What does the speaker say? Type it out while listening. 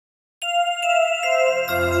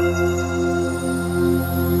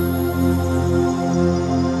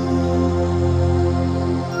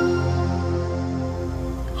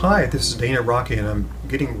Hi, this is Rockey, and I'm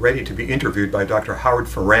getting ready to be interviewed by Dr. Howard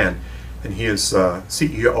Ferran, and he is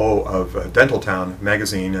CEO of Dentaltown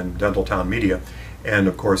magazine and Dentaltown Media, and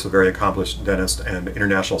of course a very accomplished dentist and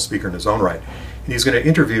international speaker in his own right. And he's going to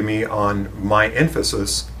interview me on my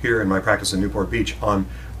emphasis here in my practice in Newport Beach on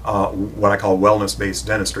what I call wellness-based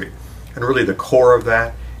dentistry. And really the core of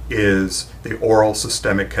that is the oral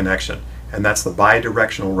systemic connection, and that's the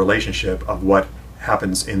bi-directional relationship of what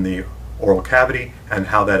happens in the oral cavity and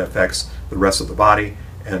how that affects the rest of the body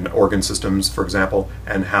and organ systems, for example,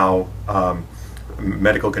 and how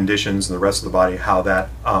medical conditions in the rest of the body, how that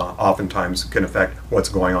oftentimes can affect what's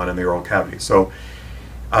going on in the oral cavity. So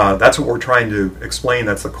that's what we're trying to explain.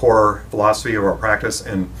 That's the core philosophy of our practice.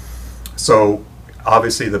 And so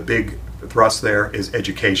obviously the big thrust there is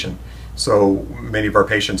education. So many of our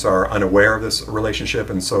patients are unaware of this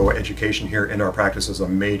relationship, and so education here in our practice is a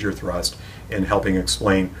major thrust in helping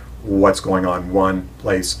explain what's going on one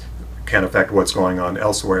place can affect what's going on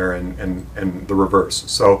elsewhere, and the reverse.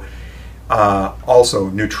 So also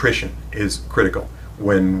nutrition is critical.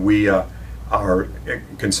 When we are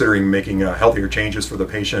considering making healthier changes for the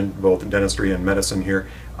patient, both in dentistry and medicine here,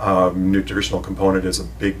 nutritional component is a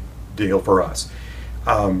big deal for us.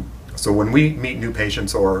 So when we meet new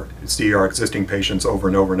patients or see our existing patients over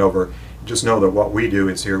and over and over, just know that what we do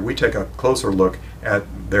is here we take a closer look at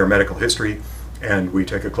their medical history, and we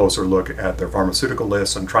take a closer look at their pharmaceutical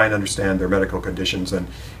lists and try and understand their medical conditions and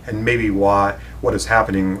maybe what is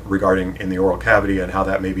happening regarding in the oral cavity and how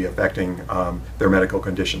that may be affecting their medical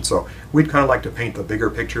conditions. So we'd kind of like to paint the bigger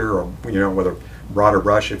picture, or with a broader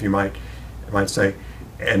brush, if you might say,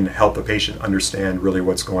 and help the patient understand really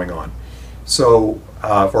what's going on. So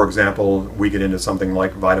for example, we get into something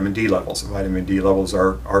like vitamin D levels. Vitamin D levels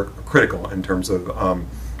are critical in terms of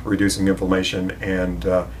reducing inflammation and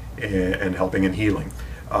helping in healing.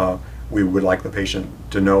 We would like the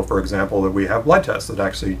patient to know, for example, that we have blood tests that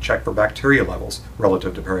actually check for bacteria levels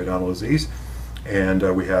relative to periodontal disease, and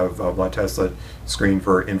we have blood tests that screen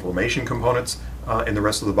for inflammation components in the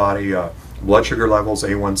rest of the body, blood sugar levels,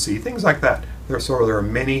 A1C, things like that. There are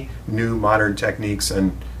many new modern techniques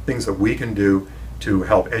and things that we can do to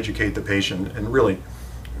help educate the patient, and really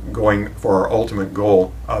going for our ultimate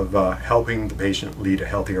goal of helping the patient lead a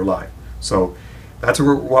healthier life. So that's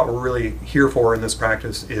what we're really here for in this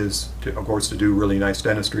practice, is to, of course, to do really nice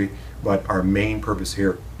dentistry, but our main purpose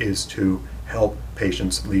here is to help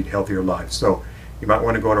patients lead healthier lives. So you might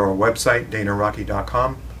want to go to our website,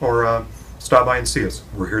 DanaRockey.com, or stop by and see us.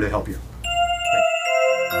 We're here to help you.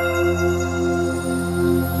 Thanks.